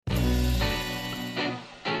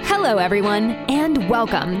Hello, everyone, and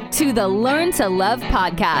welcome to the Learn to Love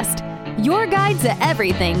podcast, your guide to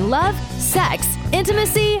everything love, sex,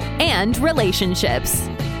 intimacy, and relationships.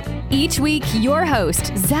 Each week, your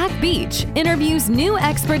host, Zach Beach, interviews new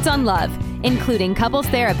experts on love, including couples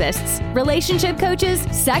therapists, relationship coaches,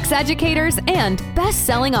 sex educators, and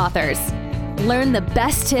best-selling authors. Learn the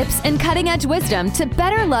best tips and cutting-edge wisdom to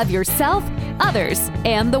better love yourself, others,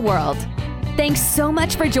 and the world. Thanks so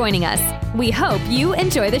much for joining us. We hope you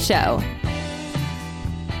enjoy the show.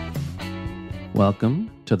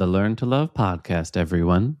 Welcome to the Learn to Love podcast,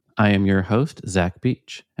 everyone. I am your host, Zach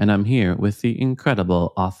Beach, and I'm here with the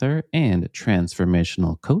incredible author and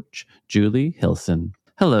transformational coach, Julie Hilsen.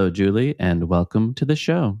 Hello, Julie, and welcome to the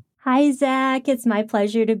show. Hi, Zach. It's my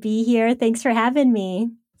pleasure to be here. Thanks for having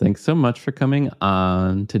me. Thanks so much for coming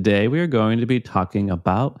on. Today, we are going to be talking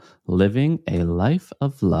about living a life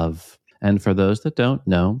of love. And for those that don't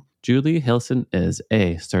know, Julie Hilsen is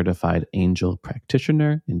a certified angel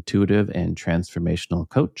practitioner, intuitive and transformational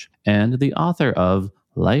coach, and the author of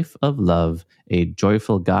Life of Love, a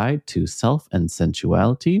joyful guide to self and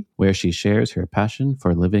sensuality, where she shares her passion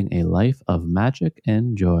for living a life of magic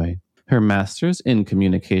and joy. Her masters in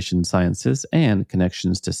communication sciences and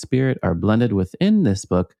connections to spirit are blended within this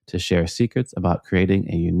book to share secrets about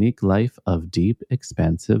creating a unique life of deep,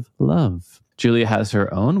 expansive love. Julia has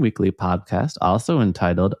her own weekly podcast, also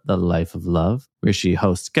entitled The Life of Love, where she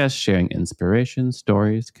hosts guests sharing inspiration,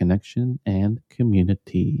 stories, connection, and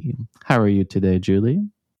community. How are you today, Julie?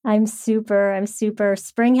 I'm super.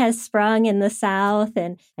 Spring has sprung in the south,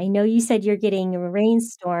 and I know you said you're getting a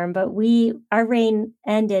rainstorm, but our rain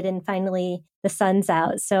ended and finally the sun's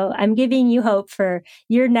out. So I'm giving you hope for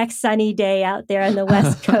your next sunny day out there on the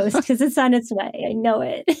West Coast because it's on its way. I know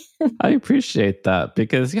it. I appreciate that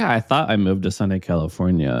because, I thought I moved to sunny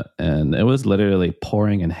California and it was literally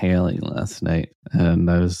pouring and hailing last night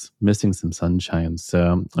and I was missing some sunshine.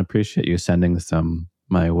 So I appreciate you sending some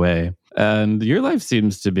my way. And your life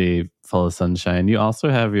seems to be full of sunshine. You also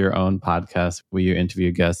have your own podcast where you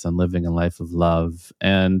interview guests on living a life of love.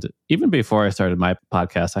 And even before I started my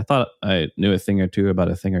podcast, I thought I knew a thing or two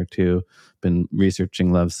about a thing or two. Been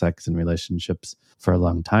researching love, sex, and relationships for a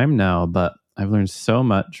long time now, but I've learned so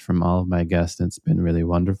much from all of my guests, and it's been really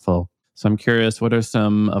wonderful. So I'm curious, what are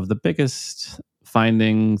some of the biggest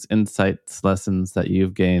findings, insights, lessons that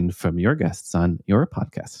you've gained from your guests on your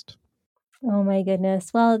podcast? Oh my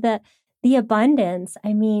goodness. Well, the abundance,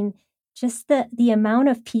 I mean, just the amount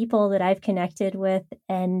of people that I've connected with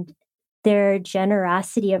and their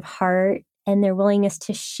generosity of heart and their willingness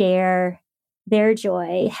to share their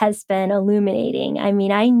joy has been illuminating. I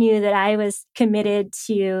mean, I knew that I was committed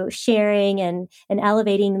to sharing and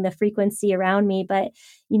elevating the frequency around me, but,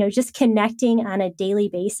 just connecting on a daily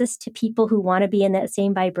basis to people who want to be in that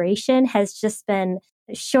same vibration has just been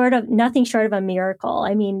nothing short of a miracle.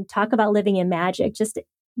 I mean, talk about living in magic, just,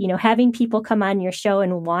 having people come on your show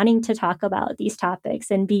and wanting to talk about these topics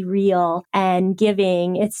and be real and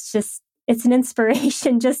giving. It's an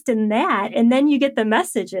inspiration just in that. And then you get the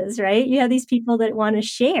messages, right? You have these people that want to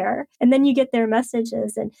share and then you get their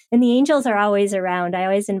messages and the angels are always around. I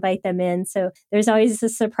always invite them in. So there's always a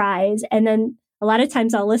surprise. And then a lot of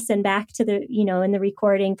times I'll listen back to in the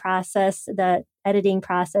recording process, the editing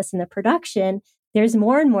process and the production, there's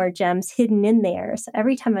more and more gems hidden in there. So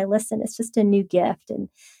every time I listen, it's just a new gift.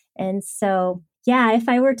 And so, if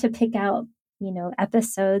I were to pick out,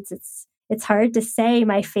 episodes, it's hard to say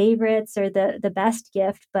my favorites or the best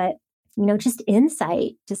gift, but, just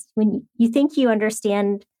insight, just when you think you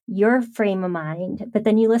understand your frame of mind, but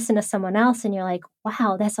then you listen to someone else and you're like,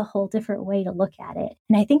 wow, that's a whole different way to look at it.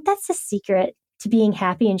 And I think that's the secret to being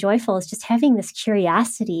happy and joyful is just having this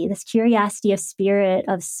curiosity of spirit,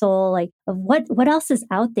 of soul, like of what else is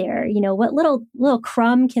out there? What little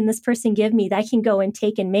crumb can this person give me that I can go and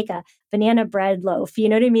take and make a banana bread loaf? You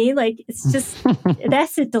know what I mean? Like it's just,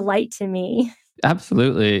 that's a delight to me.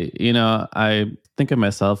 Absolutely. I think of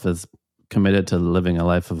myself as committed to living a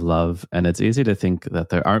life of love. And it's easy to think that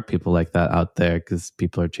there aren't people like that out there because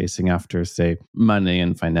people are chasing after, say, money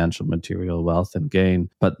and financial material wealth and gain.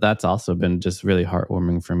 But that's also been just really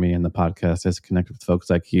heartwarming for me in the podcast is connect with folks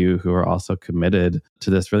like you who are also committed to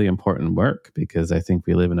this really important work because I think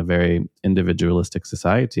we live in a very individualistic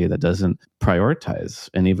society that doesn't prioritize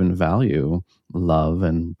and even value love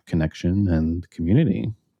and connection and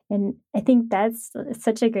community. And I think that's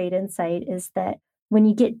such a great insight is that when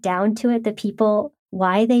you get down to it, the people,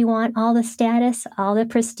 why they want all the status, all the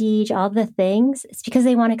prestige, all the things, it's because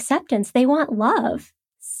they want acceptance. They want love.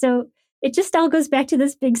 So it just all goes back to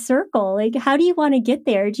this big circle. Like, how do you want to get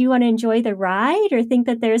there? Do you want to enjoy the ride or think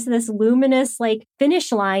that there's this luminous like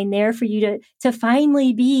finish line there for you to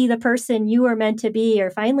finally be the person you were meant to be, or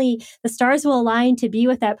finally the stars will align to be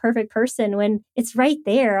with that perfect person when it's right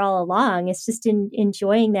there all along? It's just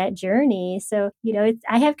enjoying that journey. So,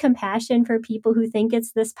 I have compassion for people who think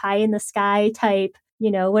it's this pie in the sky type,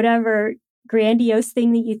 whatever grandiose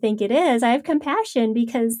thing that you think it is. I have compassion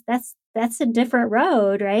because that's a different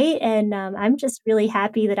road, right? And I'm just really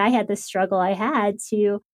happy that I had the struggle I had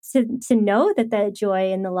to know that the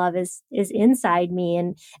joy and the love is inside me,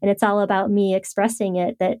 and it's all about me expressing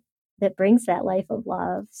it that brings that life of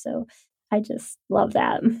love. So I just love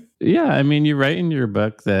that. Yeah, I mean, you write in your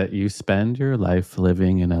book that you spend your life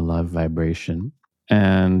living in a love vibration.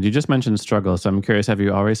 And you just mentioned struggle. So I'm curious, have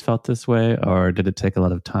you always felt this way, or did it take a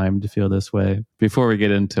lot of time to feel this way? Before we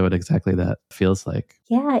get into what exactly that feels like.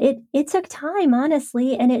 Yeah, it took time,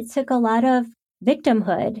 honestly. And it took a lot of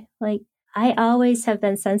victimhood. Like, I always have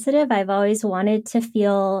been sensitive. I've always wanted to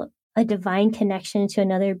feel a divine connection to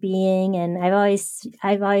another being. And I've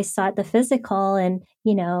always sought the physical, and,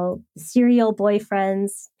 serial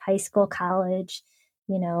boyfriends, high school, college.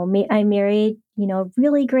 I married,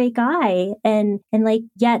 really great guy, and like,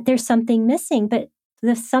 yet there's something missing. But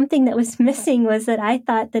the something that was missing was that I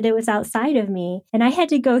thought that it was outside of me. And I had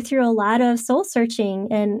to go through a lot of soul searching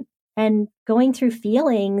and going through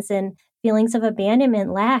feelings of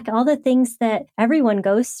abandonment, lack, all the things that everyone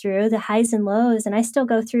goes through, the highs and lows. And I still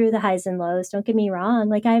go through the highs and lows. Don't get me wrong.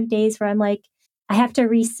 Like, I have days where I'm like, I have to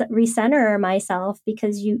recenter myself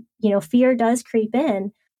because fear does creep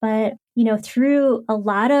in. But, through a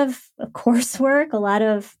lot of coursework,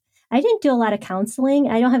 I didn't do a lot of counseling.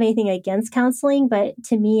 I don't have anything against counseling, but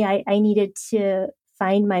to me, I needed to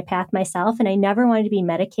find my path myself, and I never wanted to be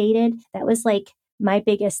medicated. That was like my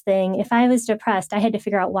biggest thing. If I was depressed, I had to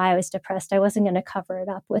figure out why I was depressed. I wasn't going to cover it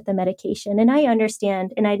up with a medication. And I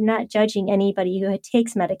understand, and I'm not judging anybody who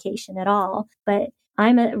takes medication at all, but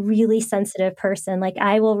I'm a really sensitive person. Like,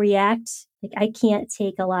 I will react. Like, I can't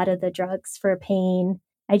take a lot of the drugs for pain.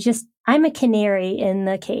 I'm a canary in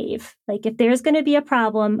the cave. Like, if there's going to be a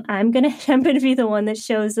problem, I'm going to be the one that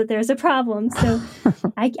shows that there's a problem. So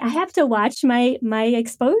I have to watch my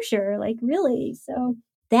exposure, like, really. So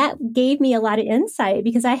that gave me a lot of insight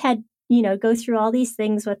because I had, go through all these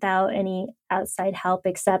things without any outside help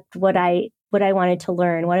except what I wanted to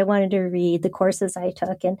learn, what I wanted to read, the courses I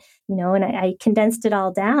took. And, and I condensed it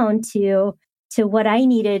all down to what I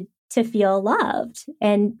needed to feel loved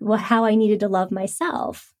and how I needed to love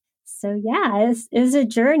myself. So yeah, it was a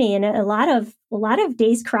journey, and a lot of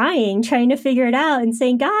days crying, trying to figure it out and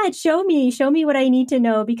saying, God, show me what I need to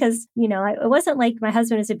know. Because, it wasn't like my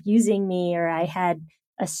husband was abusing me or I had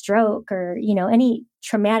a stroke or, any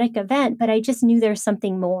traumatic event, but I just knew there's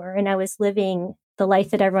something more. And I was living the life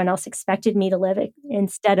that everyone else expected me to live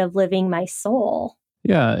instead of living my soul.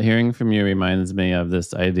 Yeah, hearing from you reminds me of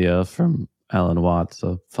this idea from Alan Watts,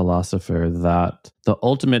 a philosopher, that the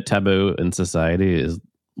ultimate taboo in society is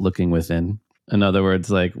looking within. In other words,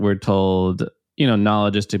 like, we're told,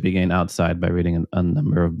 knowledge is to be gained outside by reading a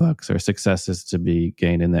number of books, or success is to be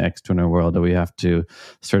gained in the external world, or we have to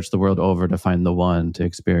search the world over to find the one to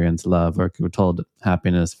experience love, or we're told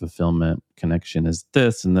happiness, fulfillment, connection is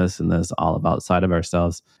this and this and this, all of outside of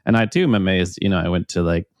ourselves. And I too am amazed, I went to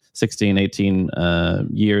like 16, 18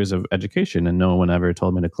 years of education, and no one ever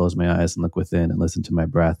told me to close my eyes and look within and listen to my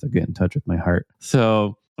breath or get in touch with my heart.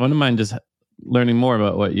 So I wouldn't mind just learning more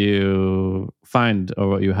about what you find or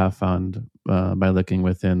what you have found by looking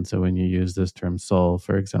within. So when you use this term soul,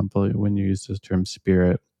 for example, when you use this term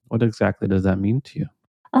spirit, what exactly does that mean to you?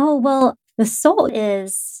 Oh, well, the soul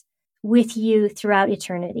is with you throughout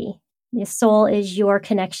eternity. The soul is your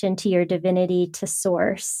connection to your divinity, to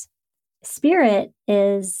source. Spirit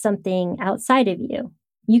is something outside of you.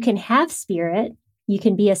 You can have spirit. You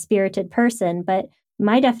can be a spirited person, but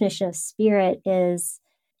my definition of spirit is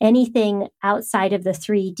anything outside of the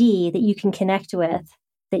 3D that you can connect with,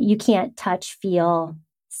 that you can't touch, feel,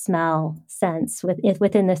 smell, sense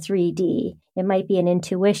within the 3D. It might be an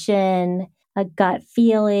intuition, a gut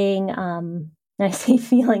feeling. I say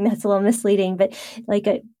feeling, that's a little misleading, but like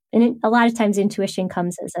a lot of times intuition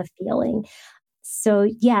comes as a feeling. So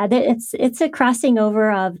yeah, it's a crossing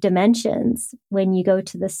over of dimensions when you go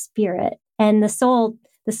to the spirit. And the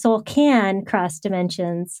soul can cross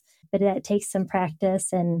dimensions, but that takes some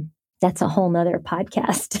practice, and that's a whole nother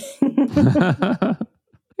podcast.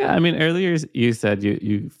 Yeah, I mean, earlier you said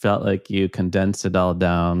you felt like you condensed it all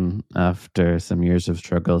down after some years of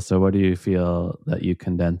struggle. So what do you feel that you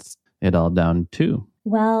condensed it all down to?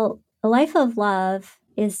 Well, a life of love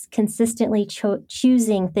is consistently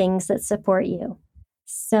choosing things that support you.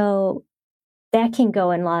 So that can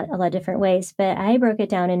go in a lot of different ways, but I broke it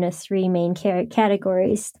down into three main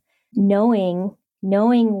categories. Knowing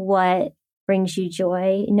what brings you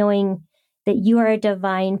joy, knowing that you are a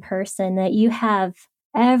divine person, that you have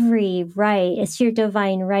every right. It's your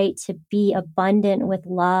divine right to be abundant with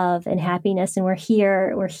love and happiness. And we're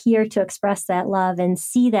here to express that love and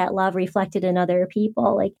see that love reflected in other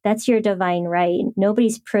people. Like, that's your divine right.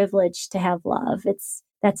 Nobody's privileged to have love.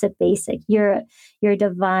 That's a basic. You're a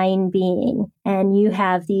divine being, and you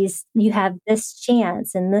have this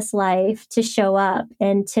chance in this life to show up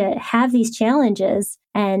and to have these challenges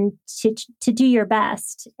and to do your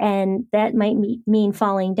best. And that might mean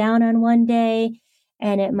falling down on one day,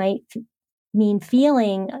 and it might mean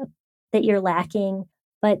feeling that you're lacking.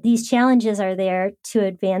 But these challenges are there to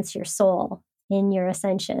advance your soul in your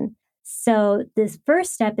ascension. So this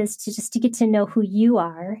first step is to get to know who you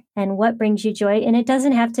are and what brings you joy. And it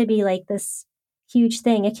doesn't have to be like this huge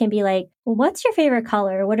thing. It can be like, well, what's your favorite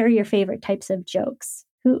color? What are your favorite types of jokes?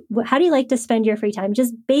 How do you like to spend your free time?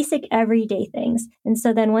 Just basic everyday things. And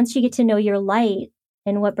so then once you get to know your light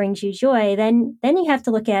and what brings you joy, then you have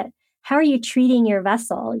to look at, how are you treating your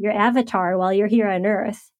vessel, your avatar, while you're here on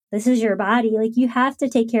earth? This is your body. Like, you have to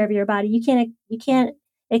take care of your body. You can't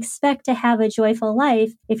expect to have a joyful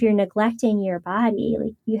life if you're neglecting your body.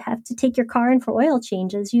 Like, you have to take your car in for oil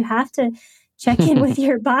changes. You have to check in with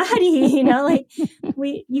your body, like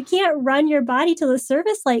you can't run your body till the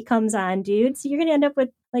service light comes on, dude. So you're going to end up with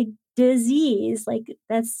like disease. Like,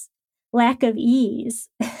 that's lack of ease,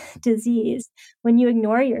 disease, when you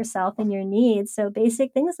ignore yourself and your needs. So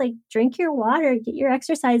basic things like drink your water, get your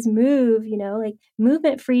exercise, move, like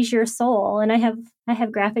movement frees your soul. And I have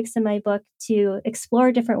graphics in my book to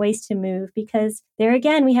explore different ways to move, because there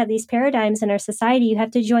again, we have these paradigms in our society. You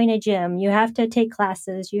have to join a gym, you have to take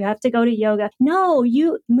classes, you have to go to yoga. No,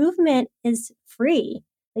 movement is free.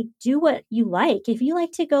 Like, do what you like. If you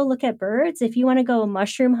like to go look at birds, if you want to go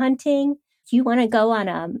mushroom hunting, if you want to go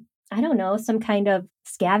on some kind of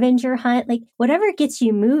scavenger hunt, like whatever gets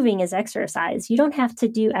you moving is exercise. You don't have to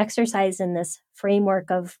do exercise in this framework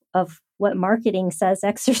of what marketing says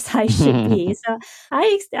exercise should be. So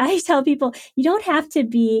I tell people, you don't have to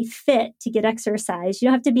be fit to get exercise. You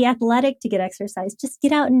don't have to be athletic to get exercise. Just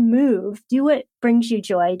get out and move. Do what brings you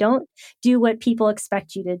joy. Don't do what people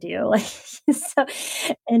expect you to do.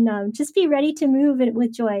 Just be ready to move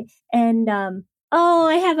with joy. And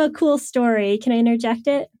I have a cool story. Can I interject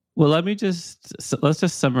it? Well, let's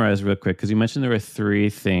just summarize real quick, because you mentioned there were three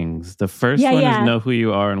things. The first one is know who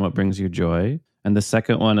you are and what brings you joy. And the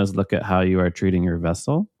second one is look at how you are treating your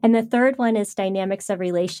vessel. And the third one is dynamics of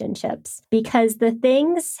relationships, because the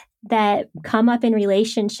things that come up in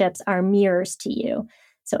relationships are mirrors to you.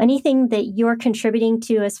 So anything that you're contributing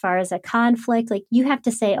to as far as a conflict, like, you have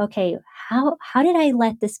to say, okay, how did I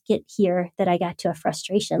let this get here that I got to a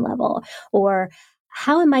frustration level? Or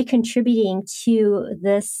how am I contributing to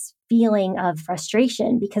this feeling of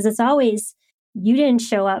frustration? Because it's always, you didn't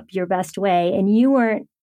show up your best way and you weren't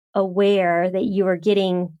aware that you were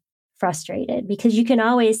getting frustrated, because you can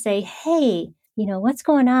always say, hey, what's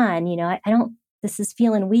going on? This is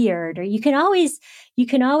feeling weird. Or you can always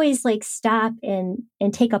like stop and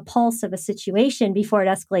take a pulse of a situation before it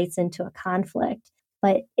escalates into a conflict.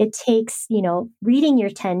 But it takes, reading your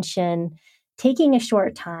tension, taking a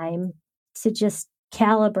short time to just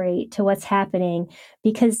calibrate to what's happening,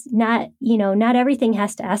 because not everything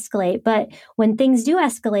has to escalate. But when things do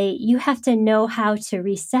escalate, you have to know how to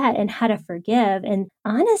reset and how to forgive. And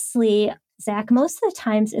honestly, Zach, most of the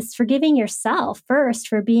times it's forgiving yourself first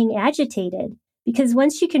for being agitated. Because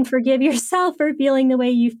once you can forgive yourself for feeling the way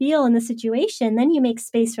you feel in the situation, then you make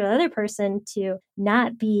space for the other person to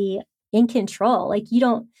not be in control. Like, you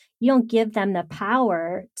don't give them the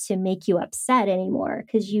power to make you upset anymore,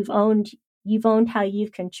 because you've owned how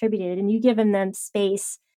you've contributed, and you've given them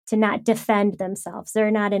space to not defend themselves. They're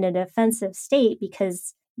not in a defensive state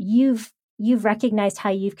because you've recognized how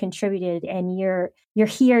you've contributed, and you're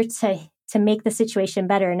here to make the situation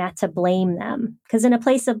better, not to blame them. Because in a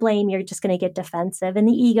place of blame, you're just going to get defensive and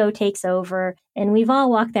the ego takes over. And we've all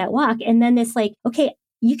walked that walk. And then it's like, okay,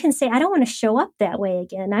 you can say, I don't want to show up that way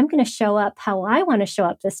again. I'm going to show up how I want to show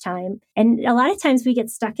up this time. And a lot of times we get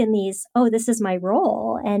stuck in these, this is my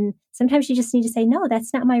role. And sometimes you just need to say, no,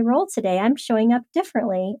 that's not my role today. I'm showing up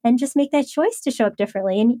differently, and just make that choice to show up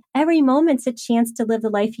differently. And every moment's a chance to live the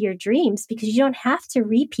life of your dreams, because you don't have to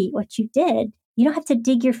repeat what you did. you don't have to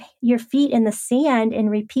dig your feet in the sand and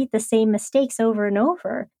repeat the same mistakes over and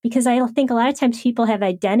over. Because I think a lot of times people have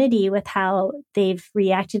identity with how they've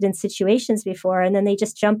reacted in situations before, and then they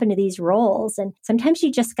just jump into these roles. And sometimes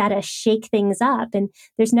you just got to shake things up, and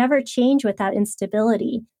there's never change without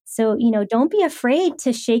instability. So, don't be afraid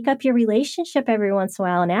to shake up your relationship every once in a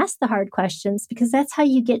while and ask the hard questions, because that's how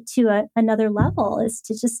you get to another level, is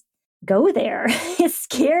to just go there. It's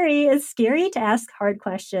scary. It's scary to ask hard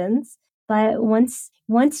questions. But once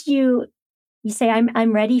you say,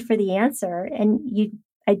 I'm ready for the answer, and you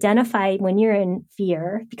identify when you're in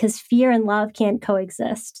fear, because fear and love can't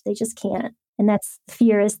coexist. They just can't. And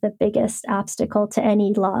fear is the biggest obstacle to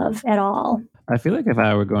any love at all. I feel like if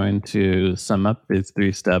I were going to sum up these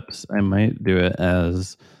 3 steps, I might do it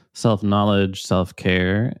as self-knowledge,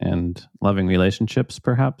 self-care, and loving relationships,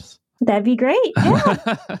 perhaps. That'd be great. Yeah.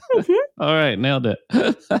 Mm-hmm. All right. Nailed it.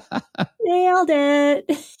 Nailed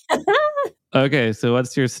it. Okay. So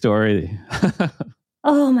what's your story?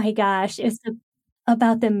 Oh my gosh. It's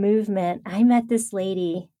about the movement. I met this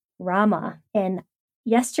lady, Rama, and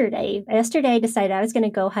yesterday I decided I was going to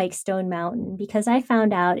go hike Stone Mountain, because I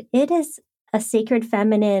found out it is a sacred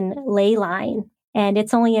feminine ley line, and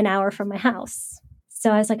it's only an hour from my house. So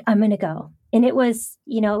I was like, I'm going to go. And it was,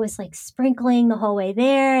 it was like sprinkling the whole way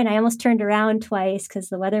there. And I almost turned around twice because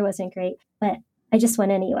the weather wasn't great, but I just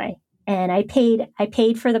went anyway. And I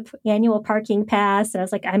paid for the annual parking pass. And I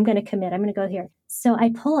was like, I'm going to commit. I'm going to go here. So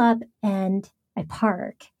I pull up and I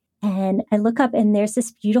park, and I look up, and there's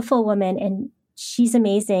this beautiful woman, and she's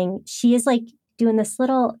amazing. She is like doing this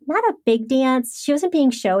little, not a big dance. She wasn't being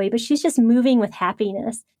showy, but she's just moving with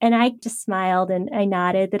happiness. And I just smiled and I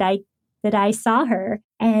nodded that I saw her.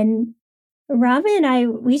 And Rama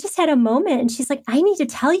and we just had a moment, and she's like, I need to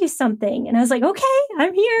tell you something. And I was like, okay,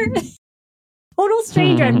 I'm here. Total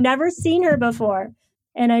stranger. I've never seen her before.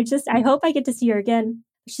 And I hope I get to see her again.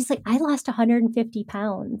 She's like, I lost 150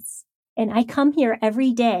 pounds, and I come here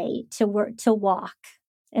every day to walk.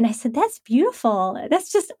 And I said, that's beautiful.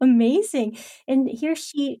 That's just amazing. And here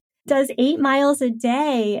she does 8 miles a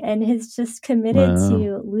day and has just committed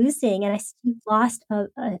to losing. And she lost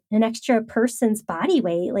an extra person's body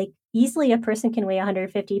weight. Like, easily a person can weigh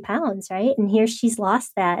 150 pounds, right? And here she's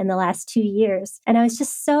lost that in the last 2 years. And I was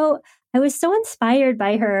so inspired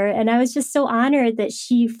by her. And I was just so honored that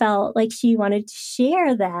she felt like she wanted to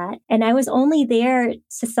share that. And I was only there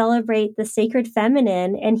to celebrate the sacred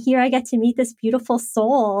feminine. And here I got to meet this beautiful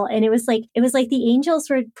soul. And it was like the angels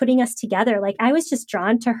were putting us together. Like, I was just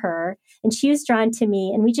drawn to her, and she was drawn to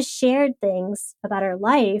me. And we just shared things about our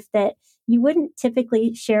life that you wouldn't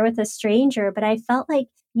typically share with a stranger. But I felt like,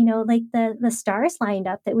 like the stars lined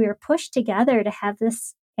up, that we were pushed together to have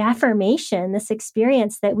this affirmation, this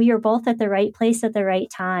experience that we were both at the right place at the right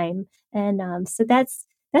time. And so that's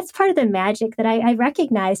part of the magic that I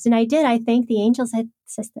recognized. And I thanked the angels.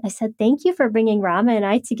 I said, thank you for bringing Rama and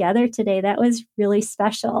I together today. That was really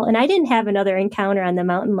special. And I didn't have another encounter on the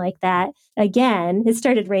mountain like that again. It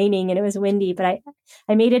started raining and it was windy, but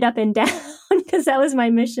I made it up and down because that was my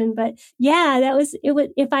mission. But yeah,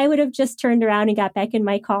 if I would have just turned around and got back in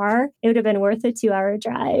my car, it would have been worth a 2-hour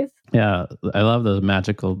drive. Yeah, I love those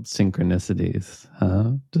magical synchronicities.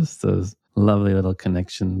 Just those lovely little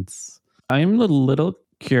connections. I'm a little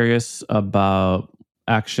curious about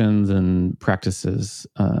actions and practices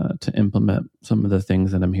to implement some of the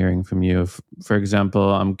things that I'm hearing from you. For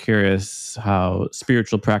example, I'm curious how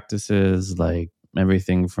spiritual practices like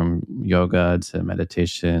everything from yoga to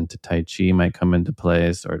meditation to Tai Chi might come into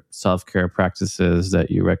place, or self-care practices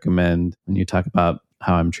that you recommend when you talk about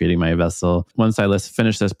how I'm treating my vessel. Once I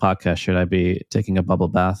finish this podcast, should I be taking a bubble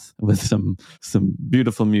bath with some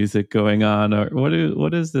beautiful music going on, or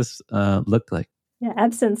what does this look like? Yeah,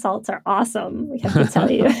 Epsom salts are awesome, we have to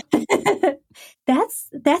tell you. That's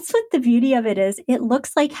what the beauty of it is. It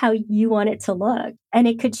looks like how you want it to look, and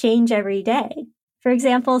it could change every day. For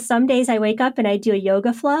example, some days I wake up and I do a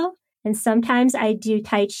yoga flow, and sometimes I do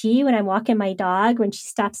Tai Chi when I'm walking my dog. When she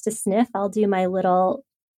stops to sniff, I'll do my little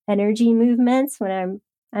energy movements when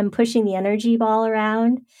I'm pushing the energy ball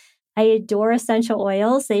around. I adore essential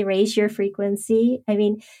oils. They raise your frequency. I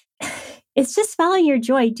mean, it's just following your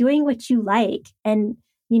joy, doing what you like. And,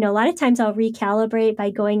 a lot of times I'll recalibrate by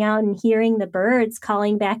going out and hearing the birds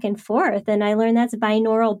calling back and forth. And I learned that's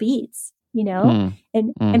binaural beats,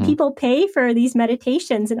 and people pay for these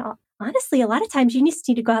meditations. And honestly, a lot of times you just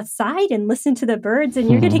need to go outside and listen to the birds, and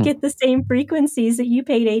you're going to get the same frequencies that you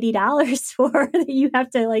paid $80 for that you have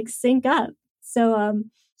to sync up. So,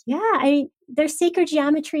 there's sacred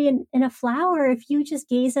geometry in a flower. If you just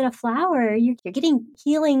gaze at a flower, you're getting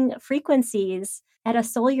healing frequencies at a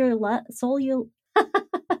cellular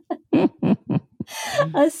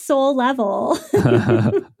a soul level.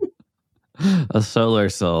 A solar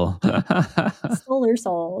soul. Solar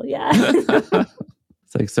soul. Yeah.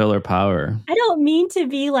 It's like solar power. I don't mean to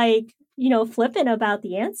be like, flippant about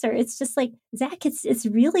the answer. It's just like, Zach, it's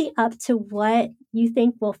really up to what you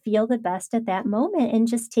think will feel the best at that moment. And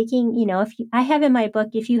just taking, I have in my book,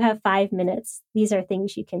 if you have 5 minutes, these are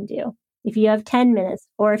things you can do. If you have 10 minutes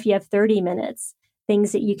or if you have 30 minutes,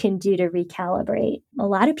 things that you can do to recalibrate. A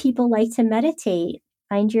lot of people like to meditate.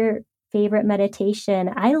 Find your favorite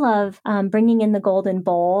meditation. I love bringing in the golden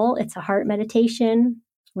bowl. It's a heart meditation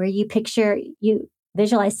where you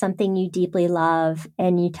visualize something you deeply love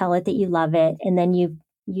and you tell it that you love it. And then you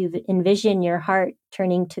envision your heart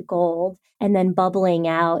turning to gold and then bubbling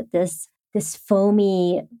out this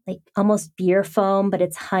foamy, like almost beer foam, but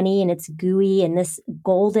it's honey and it's gooey. And this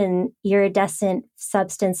golden iridescent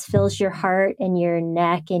substance fills your heart and your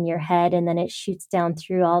neck and your head. And then it shoots down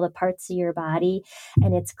through all the parts of your body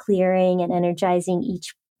and it's clearing and energizing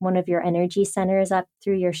each one of your energy centers up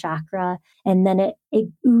through your chakra. And then it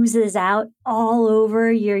oozes out all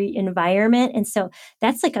over your environment. And so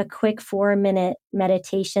that's like a quick 4-minute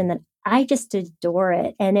meditation that I just adore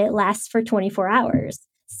it. And it lasts for 24 hours.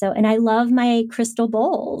 So, and I love my crystal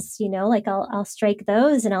bowls, like I'll strike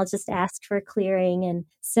those and I'll just ask for clearing. And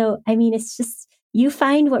so, I mean, it's just, you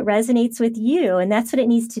find what resonates with you. And that's what it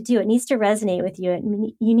needs to do. It needs to resonate with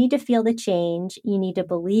you. You need to feel the change. You need to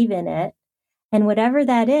believe in it. And whatever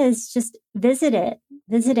that is, just visit it.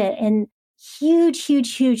 And huge,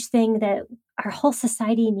 huge, huge thing that our whole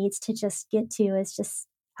society needs to just get to is just,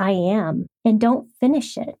 I am. And don't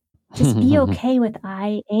finish it. Just be okay with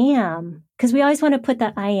I am. Because we always want to put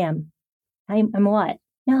that I am. I'm what?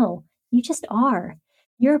 No, you just are.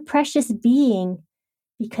 You're a precious being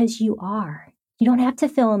because you are. You don't have to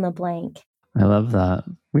fill in the blank. I love that.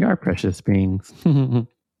 We are precious beings.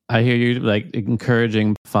 I hear you like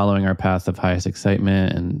encouraging following our path of highest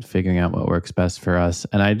excitement and figuring out what works best for us.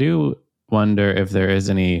 And I do wonder if there is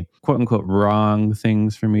any quote unquote wrong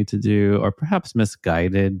things for me to do or perhaps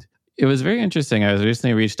misguided. It was very interesting. I was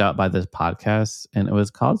recently reached out by this podcast and it was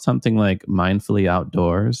called something like Mindfully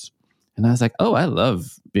Outdoors. And I was like, oh, I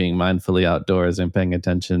love being mindfully outdoors and paying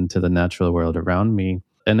attention to the natural world around me.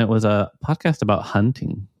 And it was a podcast about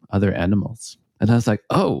hunting other animals. And I was like,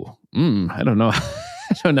 oh, I don't know.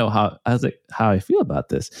 I don't know how I feel about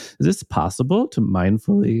this. Is this possible to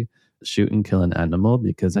mindfully shoot and kill an animal?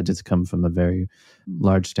 Because I just come from a very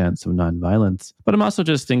large stance of nonviolence. But I'm also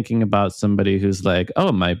just thinking about somebody who's like,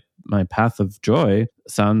 oh, my path of joy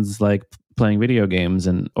sounds like playing video games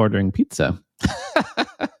and ordering pizza.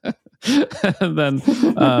 And then,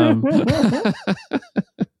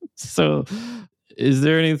 so is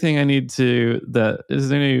there anything is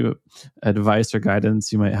there any advice or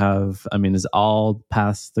guidance you might have? I mean, is all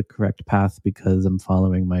paths the correct path because I'm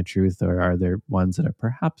following my truth, or are there ones that are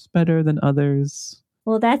perhaps better than others?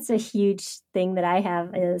 Well, that's a huge thing that I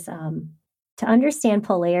have is to understand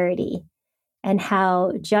polarity and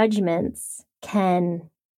how judgments can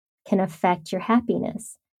affect your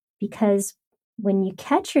happiness. Because when you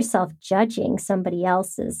catch yourself judging somebody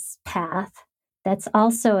else's path, that's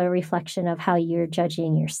also a reflection of how you're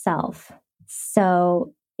judging yourself.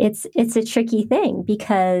 So it's a tricky thing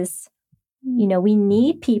because, we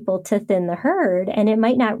need people to thin the herd and it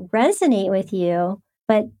might not resonate with you,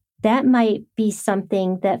 but that might be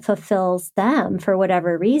something that fulfills them for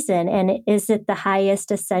whatever reason. And is it the highest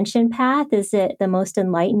ascension path? Is it the most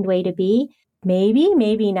enlightened way to be? Maybe,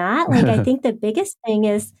 maybe not. Like, I think the biggest thing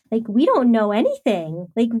is like, we don't know anything.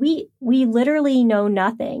 Like we literally know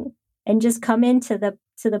nothing. And just come into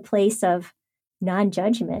the place of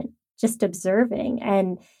non-judgment, just observing.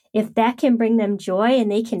 And if that can bring them joy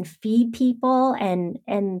and they can feed people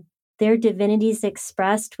and their divinity's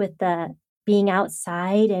expressed with the being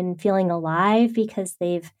outside and feeling alive because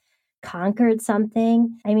they've conquered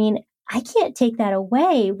something. I mean, I can't take that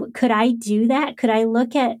away. Could I do that? Could I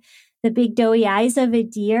look at the big doughy eyes of a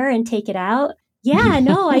deer and take it out? Yeah,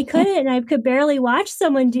 no, I couldn't. And I could barely watch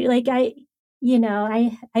someone do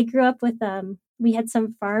I grew up with, we had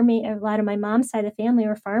some farming, a lot of my mom's side of the family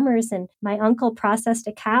were farmers and my uncle processed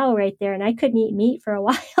a cow right there and I couldn't eat meat for a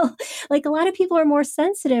while. Like a lot of people are more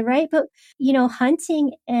sensitive, right? But,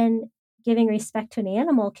 hunting and giving respect to an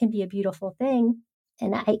animal can be a beautiful thing.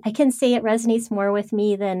 And I can say it resonates more with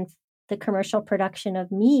me than the commercial production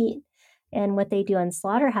of meat and what they do in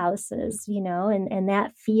slaughterhouses, and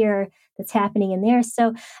that fear that's happening in there.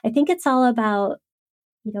 So I think it's all about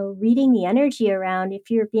reading the energy around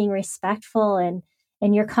if you're being respectful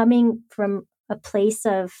and you're coming from a place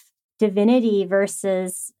of divinity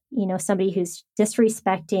versus, somebody who's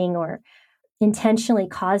disrespecting or intentionally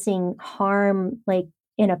causing harm, like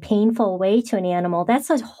in a painful way to an animal, that's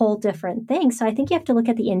a whole different thing. So I think you have to look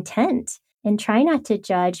at the intent and try not to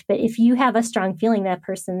judge. But if you have a strong feeling that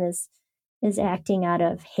person is acting out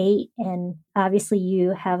of hate, and obviously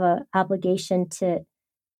you have an obligation to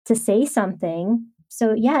say something.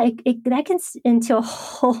 So yeah, that can into a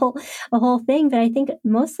whole thing. But I think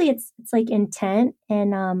mostly it's like intent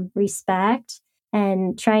and respect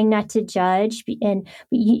and trying not to judge. And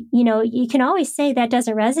you can always say that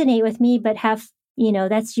doesn't resonate with me, but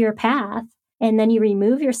that's your path. And then you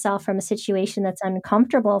remove yourself from a situation that's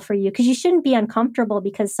uncomfortable for you, because you shouldn't be uncomfortable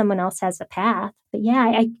because someone else has a path. But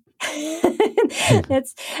yeah,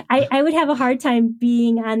 I would have a hard time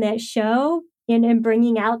being on that show and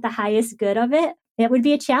bringing out the highest good of it. It would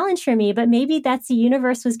be a challenge for me, but maybe that's the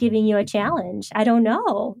universe was giving you a challenge. I don't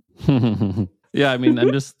know. Yeah, I mean,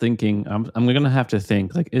 I'm just thinking, I'm going to have to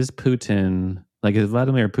think, like, is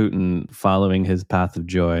Vladimir Putin following his path of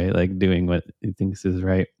joy, like doing what he thinks is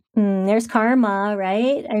right? There's karma,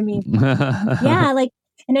 right? I mean, yeah, like,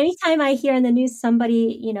 and anytime I hear in the news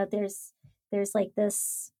somebody, there's like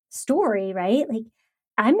this story, right? Like,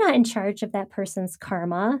 I'm not in charge of that person's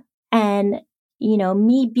karma. And,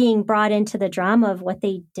 me being brought into the drama of what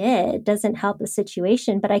they did doesn't help the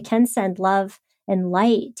situation, but I can send love and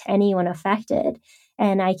light to anyone affected.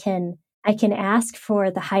 And I can ask for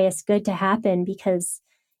the highest good to happen, because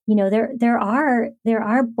there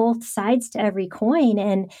are both sides to every coin,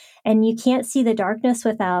 and you can't see the darkness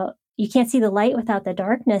you can't see the light without the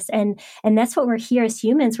darkness. And that's what we're here as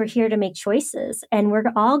humans. We're here to make choices, and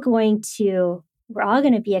we're all going to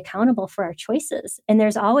be accountable for our choices. And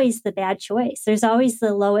there's always the bad choice. There's always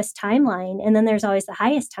the lowest timeline, and then there's always the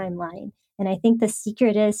highest timeline. And I think the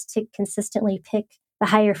secret is to consistently pick the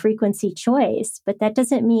higher frequency choice. But that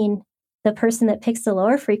doesn't mean the person that picks the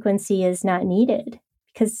lower frequency is not needed,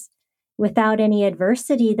 because without any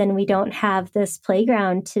adversity, then we don't have this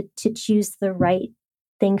playground to choose the right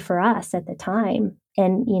thing for us at the time.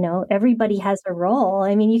 And, everybody has a role.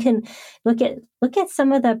 I mean, you can look at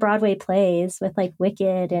some of the Broadway plays with like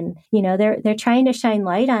Wicked, and, they're trying to shine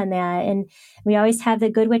light on that. And we always have the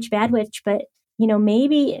good witch, bad witch, but,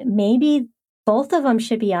 maybe both of them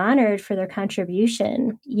should be honored for their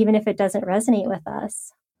contribution, even if it doesn't resonate with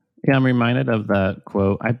us. Yeah, I'm reminded of that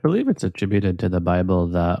quote. I believe it's attributed to the Bible,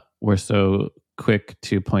 that we're so quick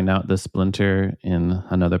to point out the splinter in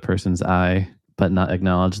another person's eye, but not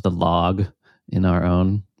acknowledge the log in our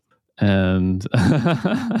own. And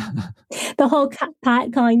the whole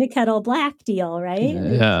pot calling the kettle black deal, right?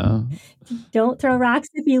 Yeah. Don't throw rocks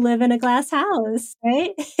if you live in a glass house,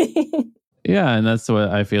 right? Yeah, and that's what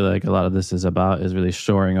I feel like a lot of this is about, is really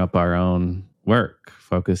shoring up our own work,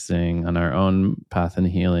 focusing on our own path and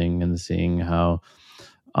healing, and seeing how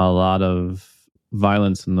a lot of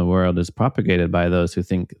violence in the world is propagated by those who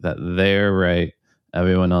think that they're right,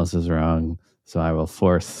 everyone else is wrong. So I will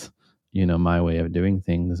force, my way of doing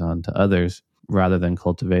things onto others, rather than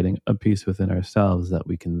cultivating a peace within ourselves that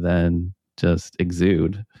we can then just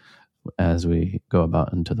exude as we go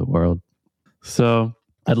about into the world. So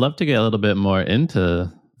I'd love to get a little bit more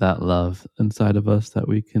into that love inside of us that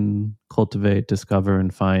we can cultivate, discover,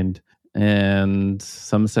 and find. And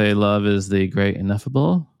some say love is the great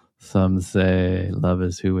ineffable. Some say love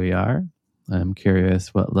is who we are. I'm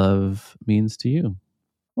curious what love means to you.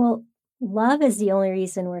 Well, love is the only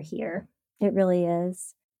reason we're here. It really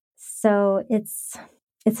is. So it's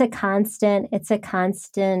a constant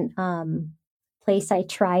place I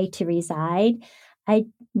try to reside. I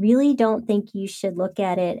really don't think you should look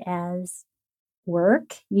at it as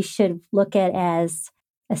work. You should look at it as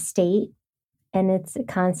a state, and it's a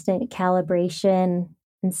constant calibration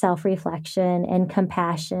and self-reflection and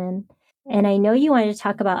compassion. And I know you wanted to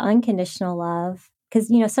talk about unconditional love, because,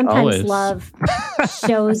 sometimes Always. Love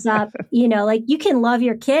shows up, like you can love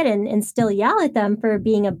your kid and still yell at them for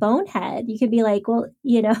being a bonehead. You could be like, well,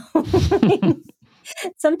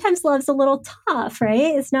 sometimes love's a little tough,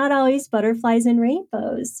 right? It's not always butterflies and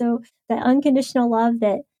rainbows. So that unconditional love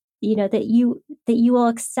that you will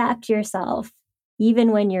accept yourself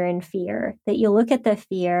even when you're in fear, that you look at the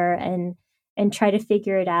fear and try to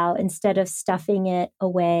figure it out instead of stuffing it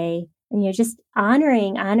away. And you're just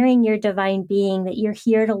honoring your divine being that you're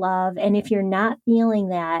here to love. And if you're not feeling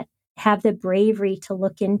that, have the bravery to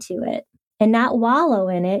look into it and not wallow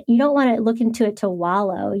in it. You don't want to look into it to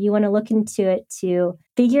wallow. You want to look into it to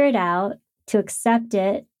figure it out, to accept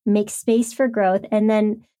it, make space for growth, and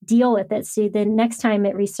then deal with it. So the next time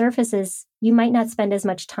it resurfaces, you might not spend as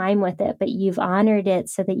much time with it, but you've honored it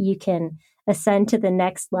so that you can ascend to the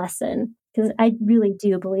next lesson. Because I really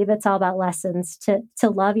do believe it's all about lessons, to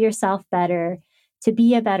love yourself better, to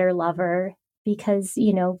be a better lover, because,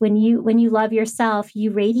 when you love yourself,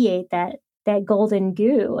 you radiate that golden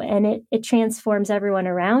goo, and it transforms everyone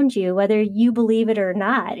around you, whether you believe it or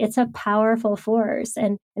not. It's a powerful force,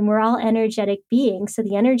 and we're all energetic beings. So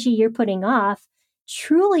the energy you're putting off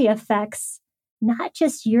truly affects not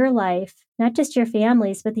just your life, not just your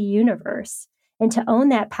families, but the universe. And to own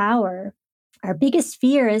that power, our biggest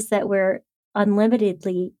fear is that we're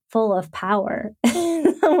unlimitedly full of power.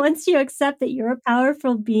 Once you accept that you're a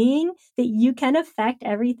powerful being, that you can affect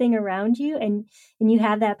everything around you, and you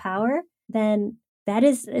have that power, then that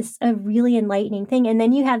is a really enlightening thing. And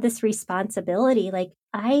then you have this responsibility, like,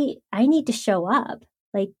 I need to show up.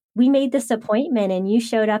 Like, we made this appointment and you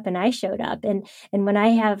showed up and I showed up. And when I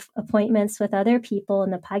have appointments with other people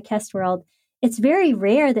in the podcast world, it's very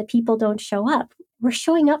rare that people don't show up. We're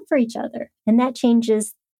showing up for each other. And that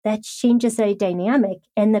changes a dynamic.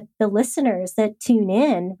 And the listeners that tune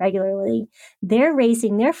in regularly, they're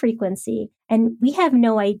raising their frequency. And we have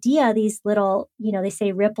no idea these little, they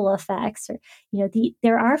say ripple effects, or,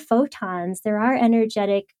 there are photons, there are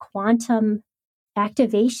energetic quantum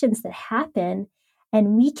activations that happen.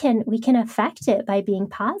 And we can affect it by being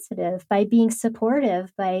positive, by being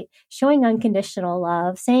supportive, by showing unconditional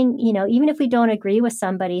love, saying, even if we don't agree with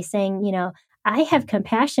somebody, saying, I have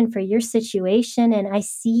compassion for your situation and I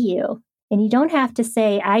see you. And you don't have to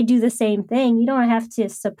say, I do the same thing. You don't have to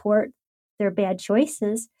support their bad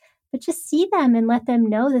choices, but just see them and let them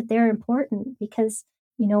know that they're important, because,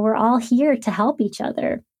 we're all here to help each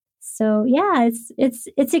other. So yeah,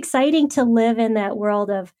 it's exciting to live in that world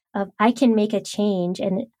of I can make a change,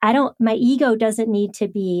 and my ego doesn't need to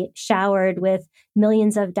be showered with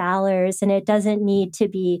millions of dollars, and it doesn't need to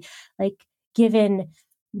be like given,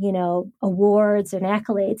 awards and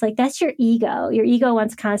accolades. Like, that's your ego. Your ego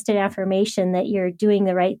wants constant affirmation that you're doing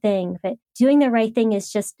the right thing. But doing the right thing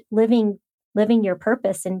is just living your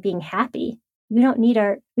purpose and being happy. We don't need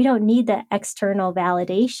the external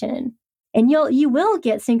validation. And you will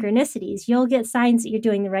get synchronicities. You'll get signs that you're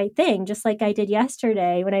doing the right thing, just like I did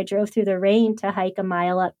yesterday when I drove through the rain to hike a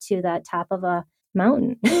mile up to the top of a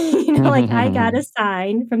mountain. I got a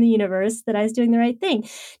sign from the universe that I was doing the right thing.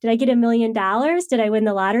 Did I get $1 million? Did I win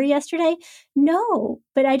the lottery yesterday? No,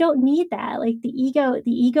 but I don't need that. Like, the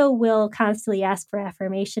ego will constantly ask for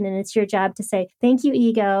affirmation, and it's your job to say, thank you,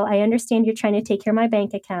 ego. I understand you're trying to take care of my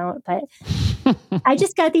bank account, but I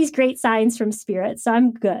just got these great signs from spirit, so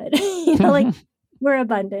I'm good. We're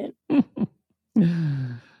abundant.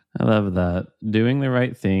 I love that. Doing the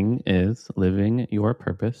right thing is living your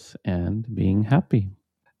purpose and being happy.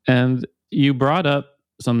 And you brought up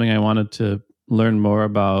something I wanted to learn more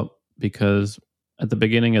about, because at the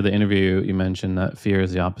beginning of the interview, you mentioned that fear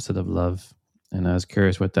is the opposite of love. And I was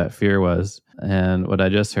curious what that fear was. And what I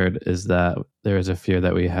just heard is that there is a fear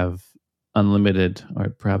that we have unlimited or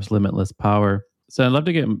perhaps limitless power. So I'd love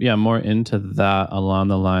to get more into that along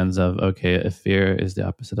the lines of, okay, if fear is the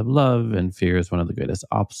opposite of love and fear is one of the greatest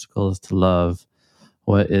obstacles to love,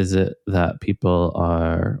 what is it that people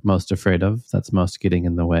are most afraid of that's most getting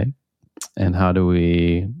in the way? And what do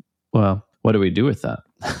we do with that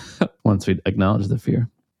once we acknowledge the fear?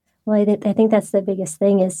 Well, I think that's the biggest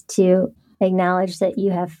thing, is to acknowledge that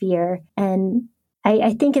you have fear. And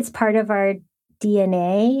I think it's part of our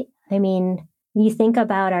DNA. I mean, when you think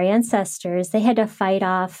about our ancestors, they had to fight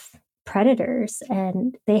off predators,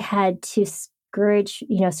 and they had to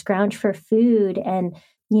scrounge for food. And,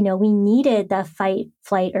 we needed the fight,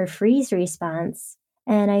 flight, or freeze response.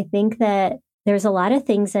 And I think that there's a lot of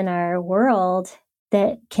things in our world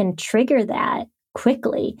that can trigger that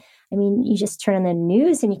quickly. I mean, you just turn on the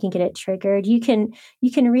news and you can get it triggered. You can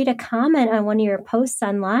read a comment on one of your posts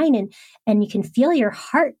online, and you can feel your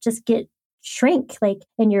heart just shrink,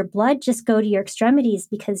 and your blood just go to your extremities,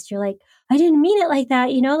 because you're like, I didn't mean it like that.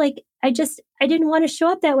 I didn't want to show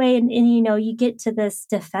up that way. And you get to this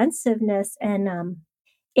defensiveness, and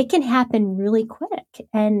it can happen really quick.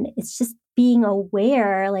 And it's just being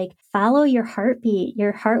aware, follow your heartbeat.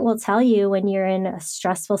 Your heart will tell you when you're in a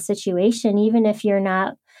stressful situation, even if you're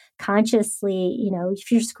not consciously,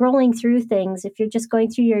 if you're scrolling through things, if you're just going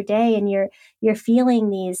through your day and you're feeling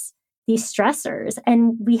these stressors.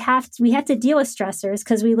 And we have to deal with stressors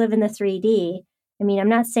because we live in the 3D. I mean, I'm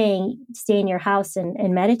not saying stay in your house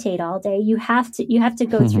and meditate all day. You have to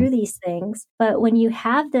go through these things. But when you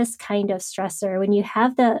have this kind of stressor, when you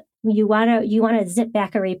have you want to zip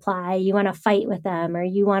back a reply, you want to fight with them, or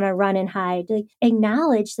you want to run and hide,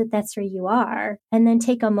 acknowledge that that's where you are, and then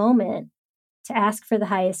take a moment to ask for the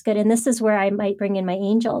highest good. And this is where I might bring in my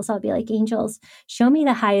angels. I'll be like, angels, show me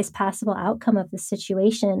the highest possible outcome of the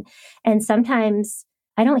situation. And sometimes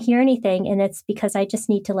I don't hear anything, and it's because I just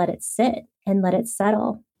need to let it sit and let it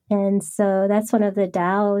settle. And so that's one of the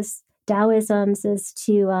Taoisms is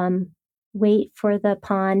to wait for the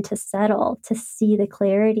pond to settle, to see the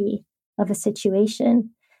clarity of a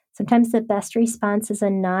situation. Sometimes the best response is a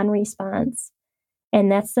non-response.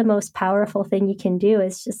 And that's the most powerful thing you can do,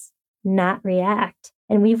 is just not react.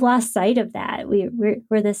 And we've lost sight of that. We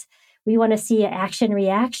want to see an action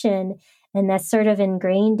reaction, and that's sort of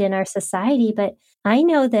ingrained in our society. But I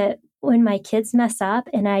know that when my kids mess up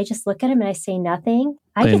and I just look at them and I say nothing,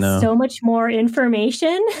 I get so much more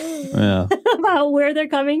information about where they're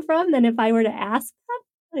coming from than if I were to ask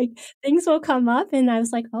them. Like, things will come up and I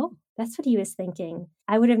was like, oh, that's what he was thinking.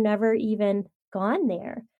 I would have never even gone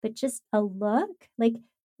there. But just a look, like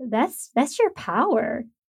that's your power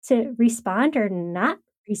to respond or not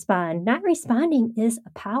respond. Not responding is a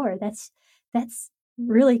power. That's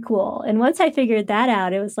really cool. And once I figured that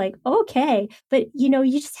out, it was like, okay, but you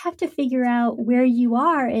just have to figure out where you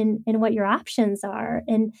are and what your options are,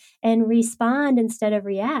 and respond instead of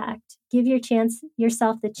react. Give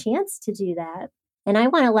yourself the chance to do that. And I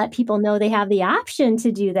want to let people know they have the option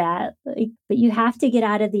to do that. But you have to get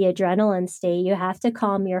out of the adrenaline state. You have to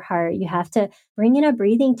calm your heart. You have to bring in a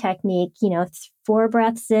breathing technique, 4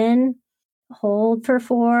 breaths in, hold for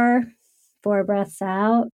 4 breaths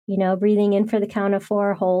out, breathing in for the count of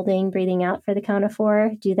 4, holding, breathing out for the count of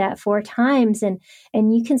 4. Do that 4 times. And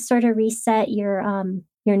you can sort of reset your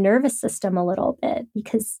nervous system a little bit,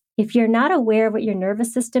 because if you're not aware of what your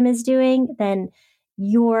nervous system is doing, then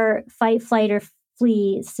your fight, flight, or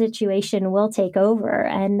flee situation will take over.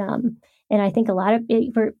 And I think a lot of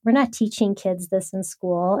it, we're not teaching kids this in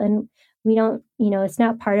school, and we don't, it's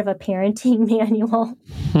not part of a parenting manual.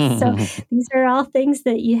 So these are all things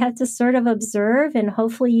that you have to sort of observe, and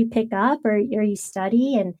hopefully you pick up or you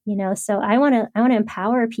study. And, so I want to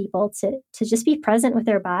empower people to just be present with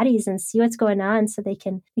their bodies and see what's going on, so they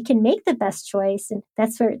can make the best choice. And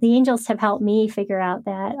that's where the angels have helped me figure out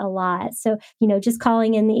that a lot. So, just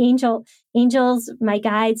calling in the angels, my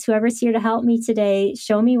guides, whoever's here to help me today,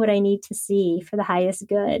 show me what I need to see for the highest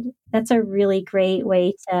good. That's a really great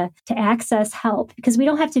way to access help, because we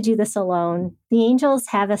don't have to do this alone. The angels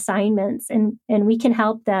have assignments, and we can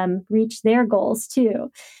help them reach their goals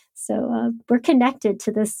too. So we're connected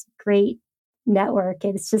to this great network.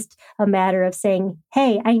 It's just a matter of saying,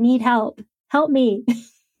 hey, I need help. Help me.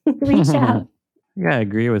 Reach out. Yeah, I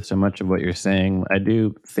agree with so much of what you're saying. I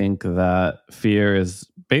do think that fear is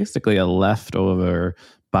basically a leftover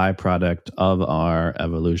byproduct of our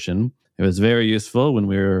evolution. It was very useful when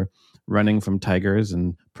we were running from tigers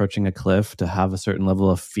and approaching a cliff to have a certain level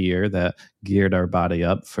of fear that geared our body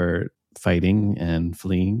up for fighting and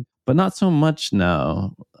fleeing, but not so much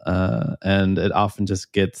now. And it often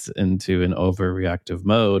just gets into an overreactive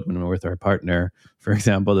mode when we're with our partner. For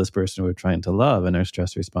example, this person we're trying to love, and our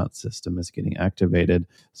stress response system is getting activated.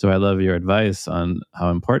 So I love your advice on how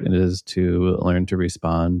important it is to learn to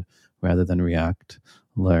respond rather than react.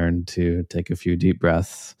 Learn to take a few deep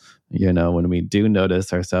breaths, when we do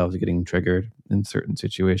notice ourselves getting triggered in certain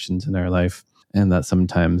situations in our life. And that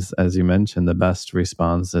sometimes, as you mentioned, the best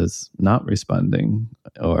response is not responding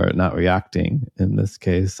or not reacting, in this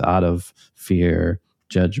case, out of fear,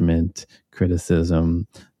 judgment, criticism,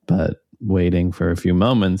 but waiting for a few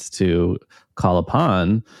moments to call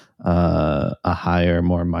upon a higher,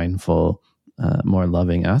 more mindful, more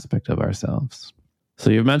loving aspect of ourselves. So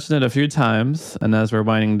you've mentioned it a few times, and as we're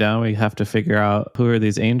winding down, we have to figure out, who are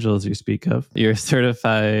these angels you speak of? You're a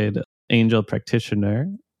certified angel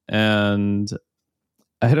practitioner, and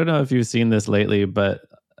I don't know if you've seen this lately, but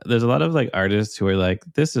there's a lot of artists who are like,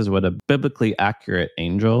 this is what a biblically accurate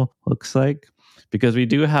angel looks like, because we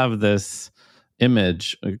do have this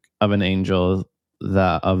image of an angel,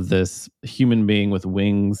 of this human being with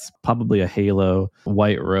wings, probably a halo,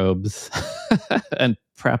 white robes, and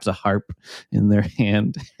perhaps a harp in their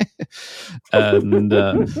hand. And when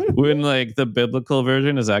the biblical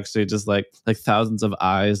version is actually just like thousands of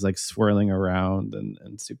eyes swirling around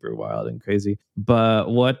and super wild and crazy.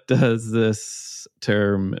 But what does this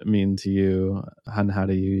term mean to you, and how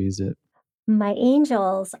do you use it? My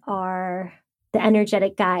angels are the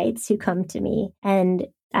energetic guides who come to me, and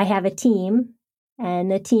I have a team,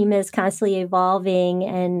 and the team is constantly evolving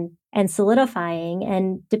and solidifying.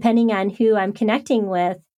 And depending on who I'm connecting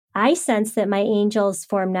with, I sense that my angels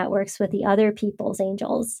form networks with the other people's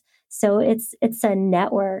angels. So it's a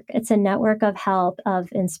network. It's a network of help,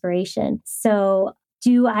 of inspiration. So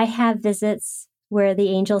do I have visits where the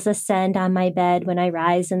angels ascend on my bed when I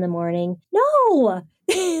rise in the morning? No.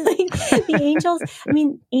 The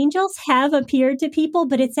angels have appeared to people,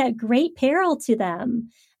 but it's at great peril to them.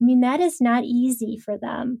 That is not easy for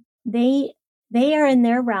them. They they are in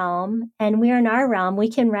their realm and we're in our realm. We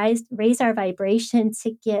can raise our vibration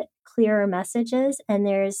to get clearer messages. And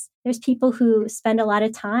there's people who spend a lot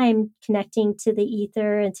of time connecting to the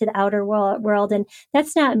ether and to the outer world. And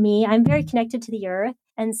that's not me. I'm very connected to the earth.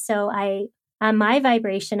 And so on my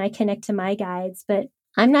vibration, I connect to my guides, but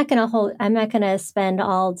I'm not going to spend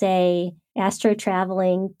all day astro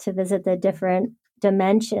traveling to visit the different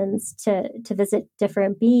dimensions, to visit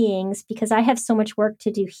different beings, because I have so much work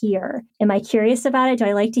to do here. Am I curious about it? Do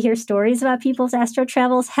I like to hear stories about people's astro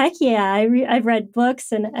travels? Heck yeah. I've read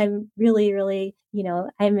books and I'm really, really,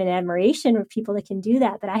 I'm in admiration of people that can do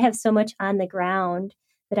that. But I have so much on the ground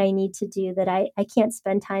that I need to do that I can't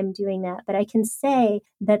spend time doing that. But I can say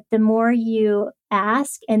that the more you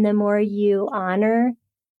ask and the more you honor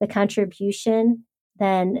the contribution,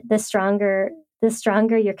 then the stronger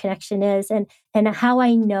your connection is. And how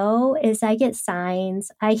I know is I get signs.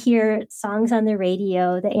 I hear songs on the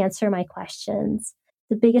radio that answer my questions.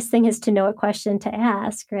 The biggest thing is to know what question to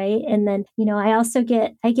ask, right? And then, I also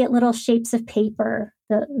get little shapes of paper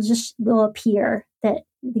that just will appear that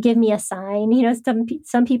give me a sign.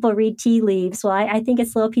 Some people read tea leaves. Well, I think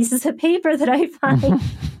it's little pieces of paper that I find.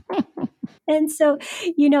 And so,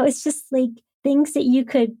 it's just like things that you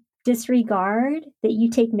could disregard, that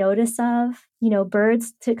you take notice of,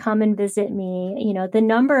 birds to come and visit me, the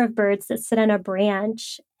number of birds that sit on a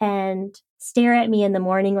branch and stare at me in the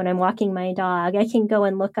morning when I'm walking my dog. I can go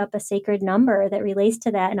and look up a sacred number that relates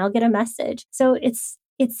to that and I'll get a message. So it's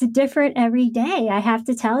different every day. I have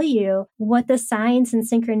to tell you what the signs and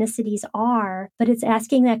synchronicities are, but it's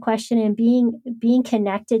asking that question and being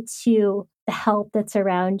connected to the help that's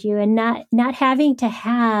around you and not having to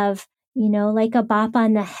have, like a bop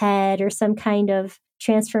on the head or some kind of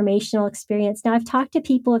transformational experience. Now, I've talked to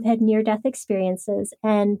people who've had near-death experiences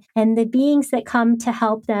and the beings that come to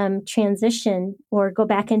help them transition or go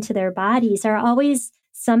back into their bodies are always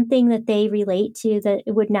something that they relate to that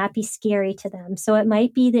it would not be scary to them. So it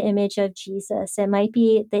might be the image of Jesus. It might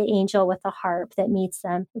be the angel with a harp that meets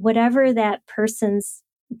them. Whatever that person's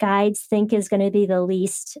guides think is going to be the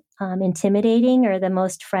least intimidating or the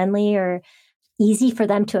most friendly or easy for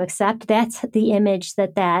them to accept, that's the image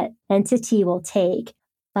that entity will take.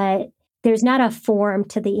 But there's not a form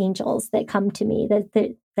to the angels that come to me.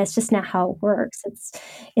 That's just not how it works.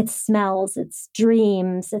 It's smells, it's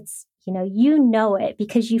dreams, it's it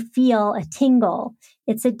because you feel a tingle.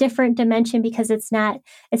 It's a different dimension because it's not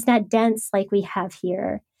dense like we have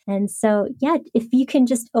here. And so, yeah, if you can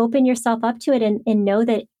just open yourself up to it and know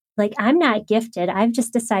that, like, I'm not gifted. I've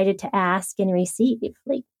just decided to ask and receive.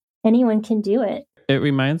 Like, anyone can do it. It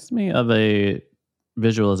reminds me of a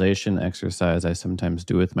visualization exercise I sometimes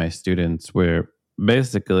do with my students where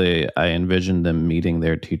basically I envision them meeting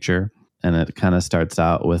their teacher. And it kind of starts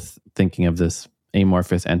out with thinking of this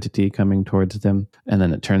amorphous entity coming towards them. And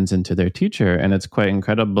then it turns into their teacher. And it's quite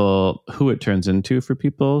incredible who it turns into for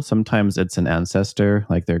people. Sometimes it's an ancestor,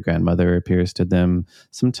 like their grandmother appears to them.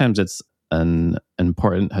 Sometimes it's an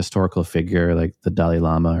important historical figure like the Dalai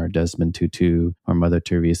Lama or Desmond Tutu or Mother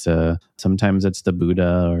Teresa. Sometimes it's the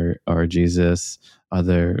Buddha or Jesus,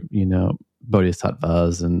 other,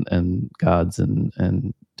 bodhisattvas and gods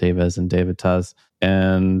and devas and devatas.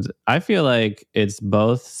 And I feel like it's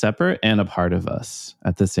both separate and a part of us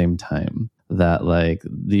at the same time. That like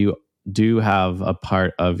you do have a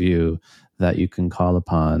part of you that you can call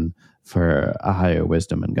upon for a higher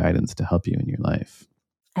wisdom and guidance to help you in your life.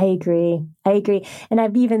 I agree. And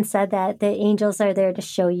I've even said that the angels are there to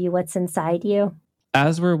show you what's inside you.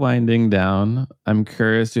 As we're winding down, I'm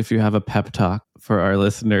curious if you have a pep talk for our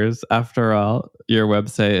listeners. After all, your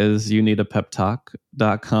website is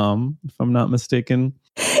youneedapeptalk.com, if I'm not mistaken.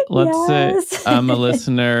 Let's say I'm a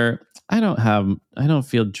listener. I don't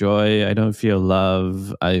feel joy. I don't feel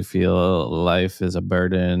love. I feel life is a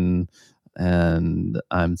burden and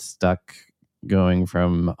I'm stuck going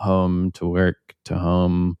from home to work to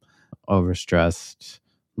home, overstressed,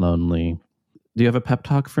 lonely. Do you have a pep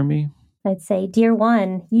talk for me? I'd say, dear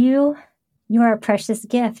one, you are a precious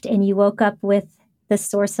gift and you woke up with the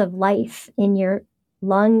source of life in your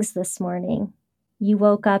lungs this morning. You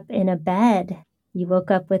woke up in a bed. You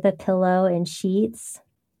woke up with a pillow and sheets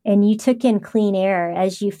and you took in clean air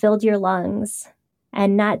as you filled your lungs.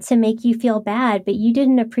 And not to make you feel bad, but you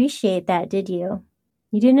didn't appreciate that, did you?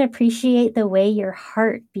 You didn't appreciate the way your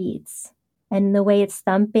heart beats and the way it's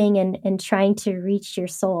thumping and trying to reach your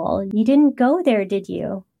soul. You didn't go there, did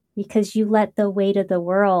you? Because you let the weight of the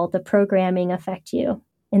world, the programming affect you.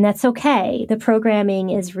 And that's okay. The programming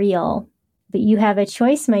is real. But you have a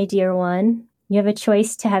choice, my dear one. You have a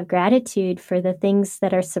choice to have gratitude for the things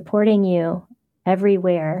that are supporting you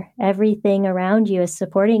everywhere. Everything around you is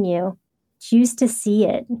supporting you. Choose to see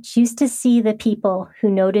it. Choose to see the people who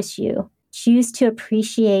notice you. Choose to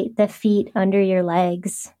appreciate the feet under your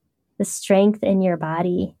legs, the strength in your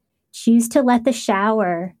body. Choose to let the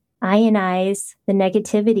shower ionize the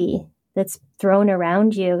negativity that's thrown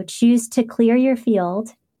around you. Choose to clear your field.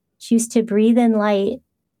 Choose to breathe in light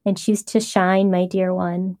and choose to shine, my dear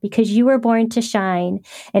one, because you were born to shine.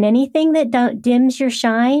 And anything that dims your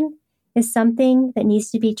shine is something that needs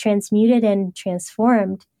to be transmuted and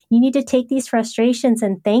transformed. You need to take these frustrations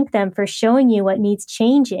and thank them for showing you what needs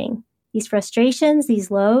changing. These frustrations,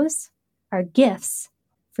 these lows, are gifts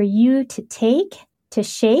for you to take, to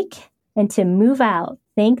shake, and to move out.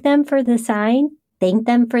 Thank them for the sign, thank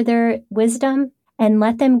them for their wisdom, and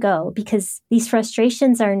let them go, because these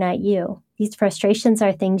frustrations are not you. These frustrations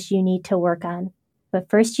are things you need to work on. But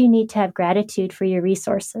first, you need to have gratitude for your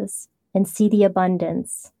resources and see the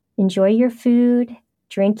abundance. Enjoy your food,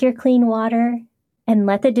 drink your clean water, and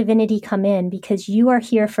let the divinity come in, because you are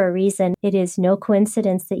here for a reason. It is no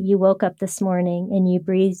coincidence that you woke up this morning and you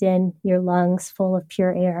breathed in your lungs full of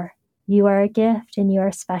pure air. You are a gift and you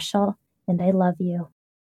are special, and I love you.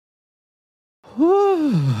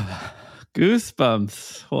 Whew.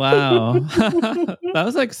 Goosebumps. Wow. That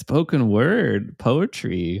was like spoken word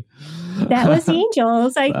poetry. That was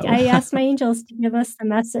angels. I asked my angels to give us the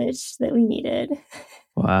message that we needed.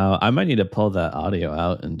 Wow. I might need to pull that audio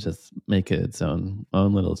out and just make it its own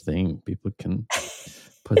little thing. People can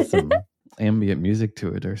put some ambient music to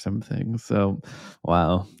it or something. So,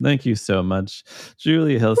 wow. Thank you so much,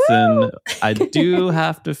 Julie Hilsen. I do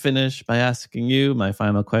have to finish by asking you my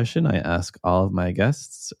final question. I ask all of my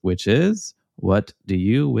guests, which is, what do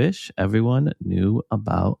you wish everyone knew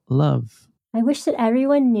about love? I wish that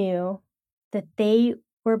everyone knew that they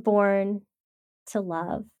were born to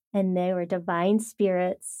love and they were divine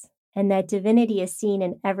spirits, and that divinity is seen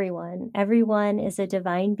in everyone. Everyone is a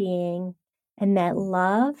divine being, and that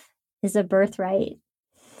love is a birthright.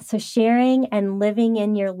 So sharing and living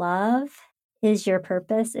in your love is your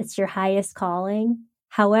purpose. It's your highest calling.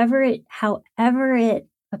 However it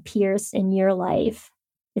appears in your life,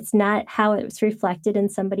 it's not how it's reflected in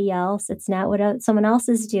somebody else. It's not what someone else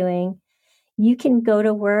is doing. You can go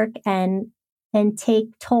to work and take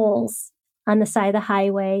tolls on the side of the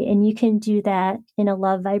highway, and you can do that in a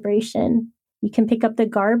love vibration. You can pick up the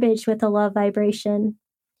garbage with a love vibration.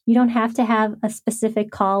 You don't have to have a specific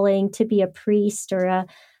calling to be a priest or a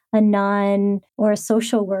nun or a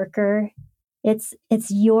social worker. It's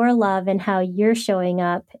your love and how you're showing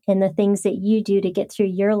up and the things that you do to get through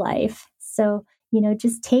your life. So,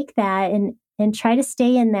 just take that and try to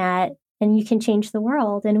stay in that, and you can change the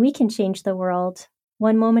world, and we can change the world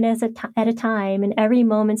one moment at a time, and every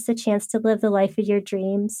moment's the chance to live the life of your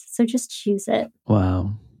dreams. So just choose it.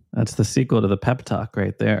 Wow. That's the sequel to the pep talk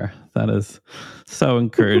right there. That is so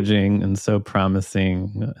encouraging and so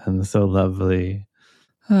promising and so lovely.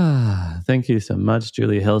 Thank you so much,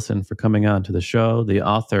 Julie Hilsen, for coming on to the show, the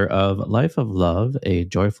author of Life of Love, A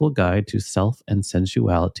Joyful Guide to Self and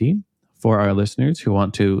Sensuality. For our listeners who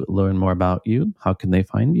want to learn more about you, how can they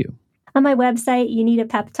find you? On my website,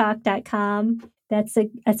 youneedapeptalk.com. That's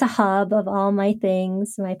a hub of all my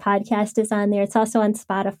things. My podcast is on there. It's also on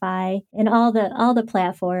Spotify and all the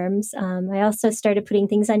platforms. I also started putting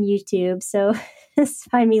things on YouTube. So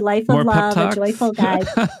find me Life of Love, A Joyful Guide.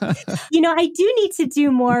 I do need to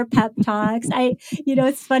do more pep talks.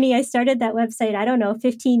 It's funny. I started that website,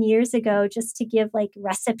 15 years ago, just to give like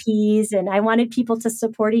recipes, and I wanted people to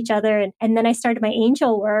support each other. And then I started my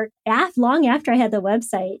angel work long after I had the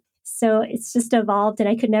website. So it's just evolved, and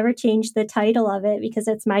I could never change the title of it because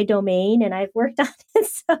it's my domain and I've worked on it.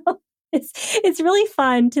 So it's really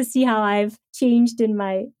fun to see how I've changed in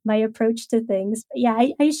my approach to things. But yeah,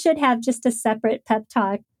 I should have just a separate pep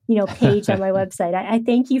talk, page on my website. I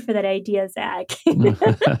thank you for that idea, Zach.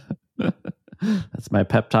 That's my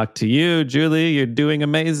pep talk to you, Julie. You're doing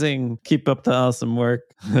amazing. Keep up the awesome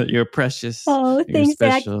work. You're precious. Oh, thanks,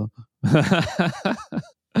 special. Zach.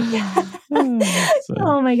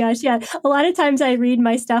 Oh my gosh. Yeah. A lot of times I read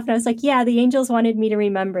my stuff and I was like, yeah, the angels wanted me to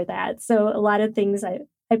remember that. So a lot of things I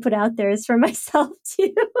put out there is for myself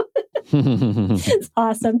too. It's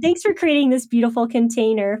awesome. Thanks for creating this beautiful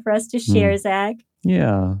container for us to share, Zach.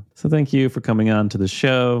 Yeah. So thank you for coming on to the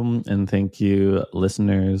show, and thank you,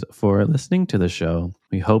 listeners, for listening to the show.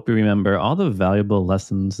 We hope you remember all the valuable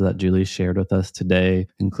lessons that Julie shared with us today,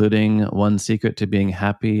 including one secret to being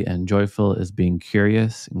happy and joyful is being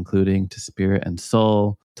curious, including to spirit and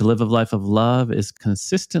soul. To live a life of love is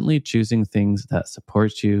consistently choosing things that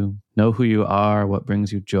support you. Know who you are, what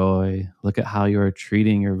brings you joy. Look at how you are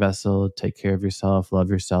treating your vessel. Take care of yourself, love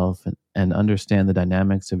yourself, and understand the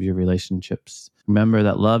dynamics of your relationships. Remember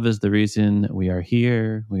that love is the reason we are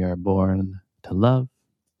here. We are born to love.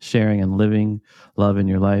 Sharing and living love in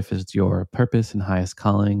your life is your purpose and highest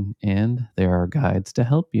calling, and there are guides to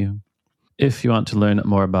help you. If you want to learn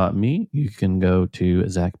more about me, you can go to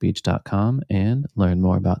zachbeach.com and learn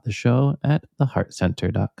more about the show at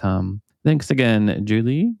theheartcenter.com. Thanks again,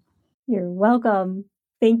 Julie. You're welcome.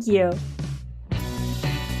 Thank you.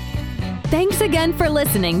 Thanks again for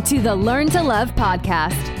listening to the Learn to Love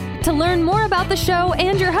podcast. To learn more about the show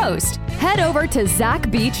and your host, head over to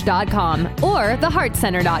zachbeach.com or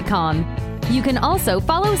theheartcenter.com. You can also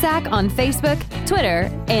follow Zach on Facebook, Twitter,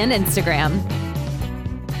 and Instagram.